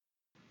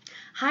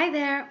Hi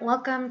there,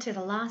 welcome to the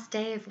last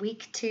day of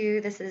week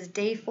 2. This is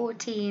day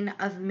 14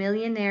 of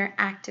Millionaire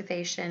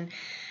Activation.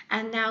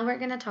 And now we're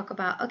going to talk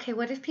about, okay,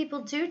 what if people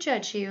do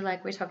judge you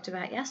like we talked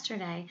about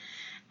yesterday,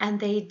 and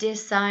they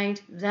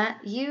decide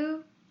that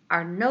you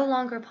are no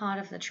longer part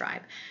of the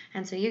tribe.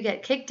 And so you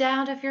get kicked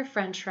out of your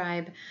friend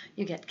tribe,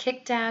 you get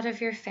kicked out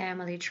of your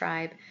family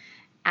tribe,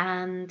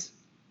 and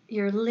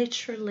you're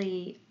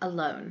literally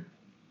alone.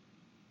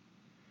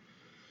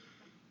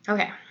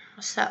 Okay,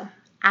 so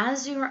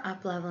as you are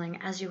up leveling,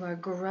 as you are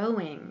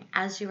growing,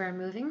 as you are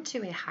moving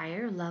to a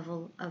higher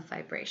level of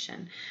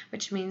vibration,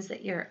 which means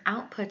that you're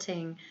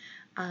outputting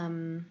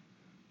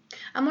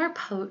a more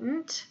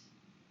potent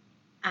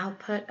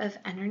output of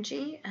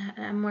energy,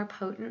 a more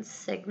potent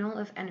signal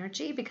of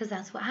energy, because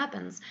that's what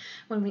happens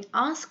when we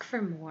ask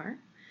for more,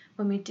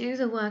 when we do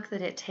the work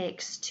that it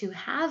takes to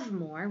have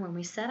more, when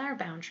we set our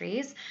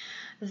boundaries,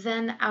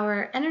 then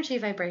our energy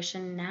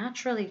vibration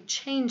naturally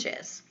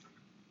changes.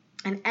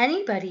 And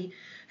anybody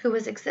who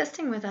is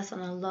existing with us on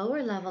a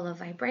lower level of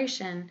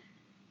vibration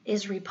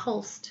is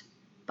repulsed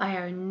by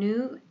our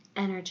new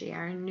energy,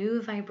 our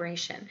new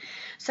vibration.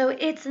 So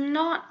it's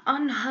not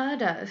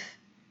unheard of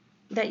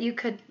that you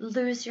could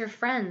lose your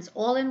friends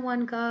all in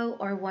one go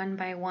or one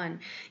by one.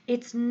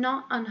 It's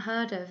not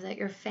unheard of that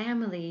your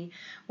family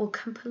will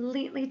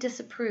completely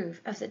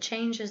disapprove of the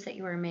changes that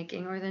you are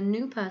making, or the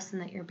new person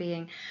that you're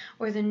being,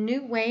 or the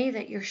new way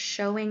that you're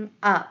showing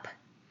up.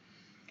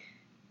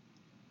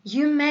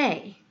 You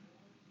may,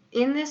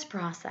 in this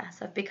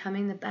process of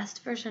becoming the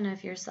best version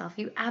of yourself,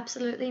 you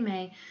absolutely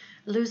may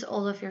lose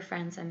all of your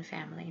friends and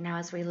family. Now,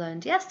 as we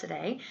learned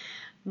yesterday,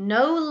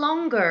 no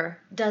longer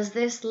does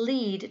this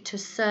lead to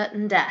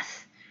certain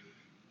death.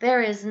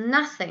 There is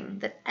nothing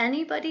that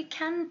anybody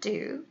can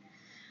do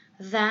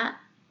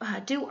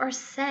or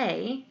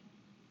say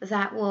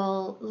that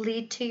will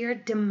lead to your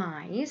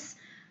demise.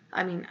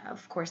 I mean,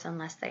 of course,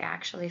 unless they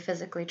actually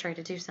physically try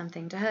to do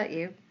something to hurt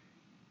you.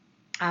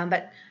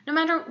 But no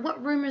matter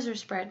what rumors are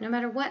spread, no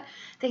matter what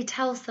they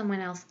tell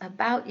someone else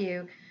about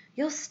you,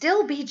 you'll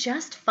still be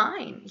just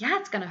fine. Yeah,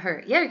 it's going to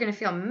hurt. Yeah, you're going to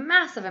feel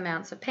massive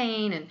amounts of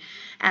pain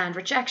and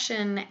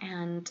rejection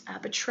and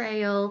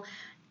betrayal,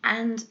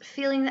 and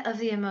feeling of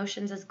the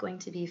emotions is going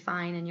to be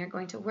fine, and you're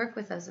going to work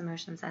with those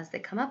emotions as they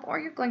come up, or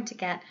you're going to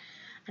get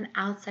an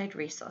outside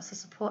resource, a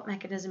support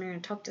mechanism. You're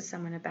going to talk to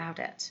someone about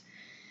it.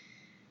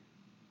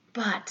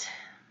 But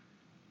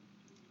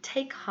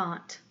take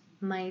heart,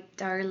 my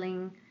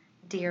darling,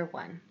 dear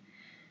one,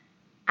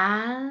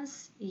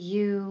 as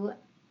you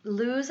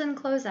lose and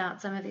close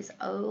out some of these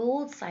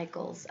old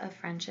cycles of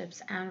friendships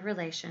and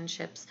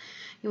relationships,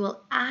 you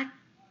will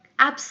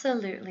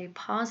absolutely,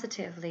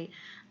 positively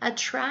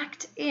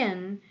attract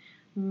in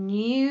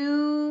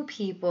new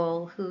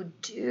people who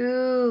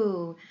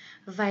do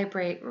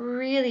vibrate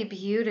really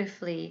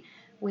beautifully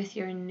with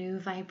your new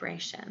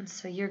vibration.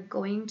 So you're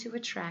going to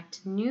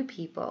attract new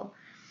people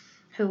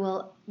who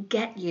will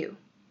get you,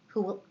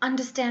 who will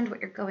understand what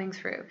you're going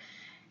through.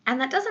 And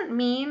that doesn't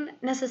mean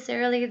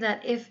necessarily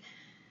that if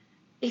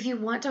you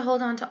want to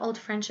hold on to old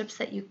friendships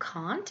that you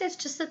can't. It's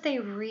just that they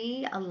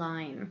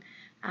realign.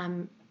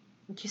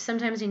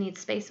 Sometimes you need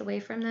space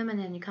away from them, and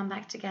then you come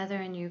back together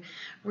and you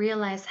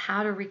realize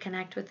how to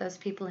reconnect with those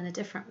people in a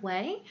different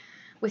way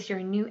with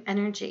your new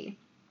energy.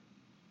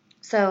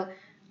 So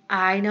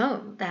I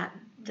know that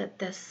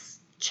this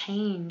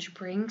change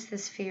brings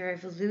this fear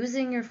of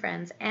losing your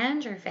friends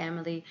and your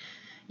family.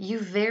 You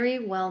very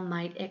well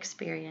might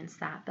experience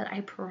that, but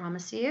I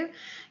promise you,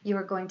 you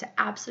are going to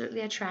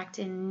absolutely attract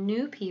in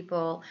new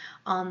people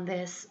on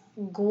this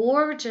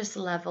gorgeous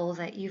level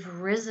that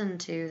you've risen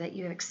to, that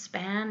you've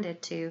expanded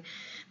to,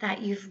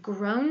 that you've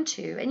grown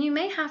to. And you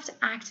may have to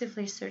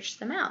actively search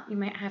them out. You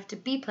might have to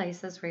be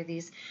places where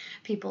these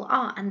people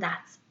are, and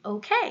that's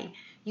okay.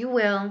 You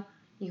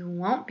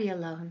won't be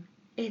alone.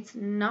 It's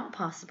not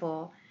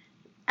possible.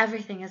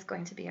 Everything is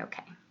going to be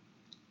okay.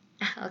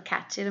 I'll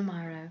catch you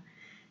tomorrow.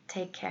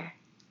 Take care.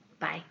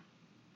 Bye.